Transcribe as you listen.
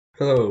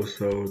Hello,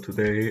 so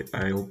today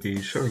I'll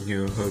be showing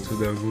you how to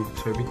download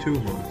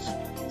SRB2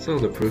 mods. So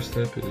the first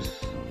step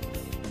is,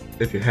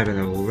 if you haven't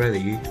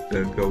already,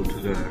 then go to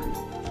the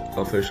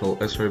official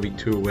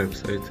SRB2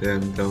 website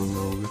and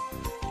download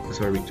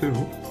SRB2.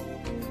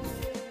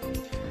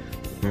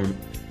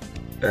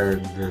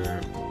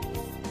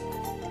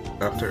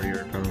 After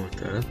you're done with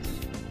that,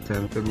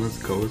 then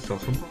let's go install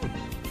some mods.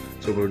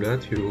 So for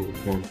that you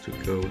want to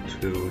go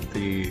to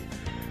the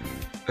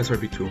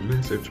SRB2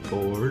 message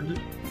board,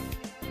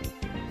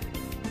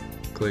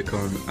 click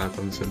on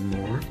add-ons and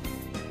more,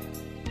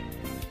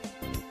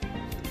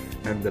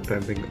 and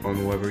depending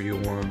on whether you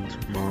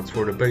want mods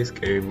for the base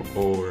game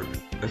or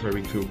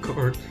SRB2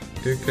 cards,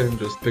 you can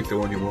just pick the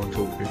one you want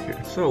over here.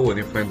 So when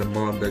you find a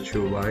mod that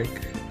you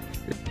like,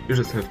 you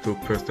just have to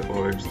press the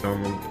orange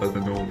download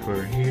button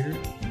over here.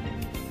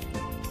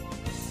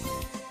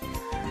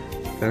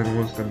 Then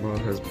once the mod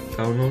has been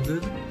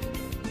downloaded,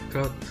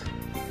 cut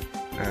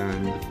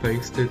and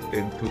paste it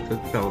into the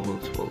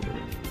downloads folder.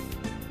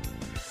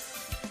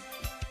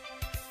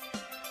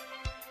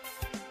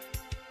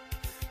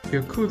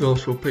 You could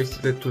also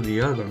paste it to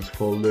the add-ons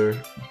folder,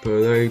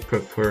 but I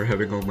prefer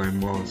having all my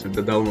mods in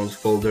the downloads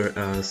folder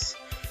as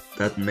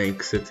that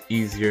makes it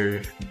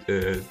easier,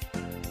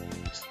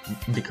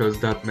 because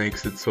that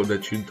makes it so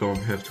that you don't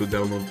have to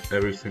download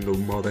every single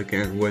mod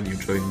again when you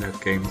join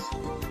NetGames.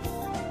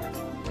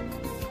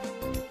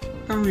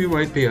 Now you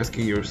might be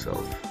asking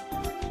yourself,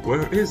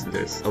 where is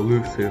this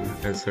elusive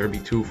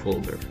SRB2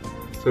 folder?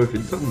 So if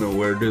you don't know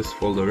where this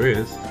folder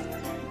is,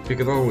 you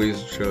can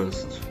always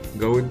just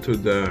go into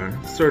the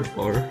search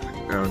bar,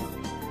 and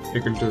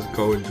you can just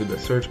go into the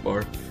search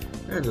bar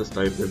and just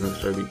type in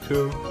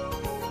SRB2,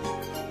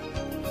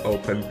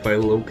 open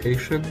file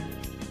location,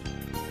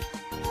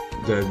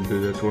 then do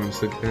that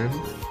once again,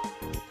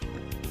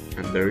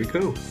 and there you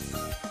go,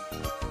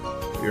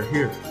 you're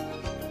here.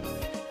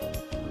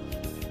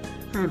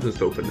 I'll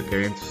just open the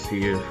game to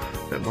see if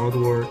the mod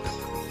works.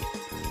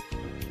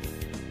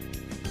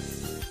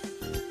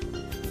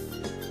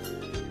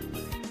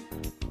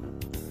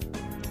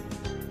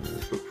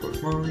 Just look for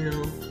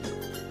Mario.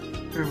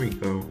 There we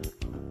go.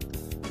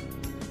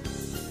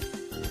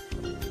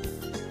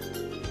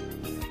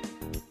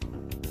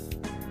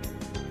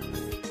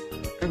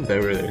 And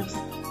there it is.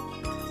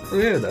 So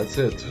yeah, that's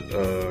it.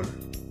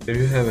 If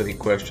you have any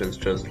questions,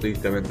 just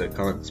leave them in the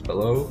comments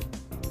below.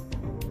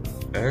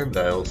 And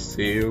I'll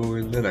see you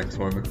in the next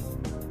one.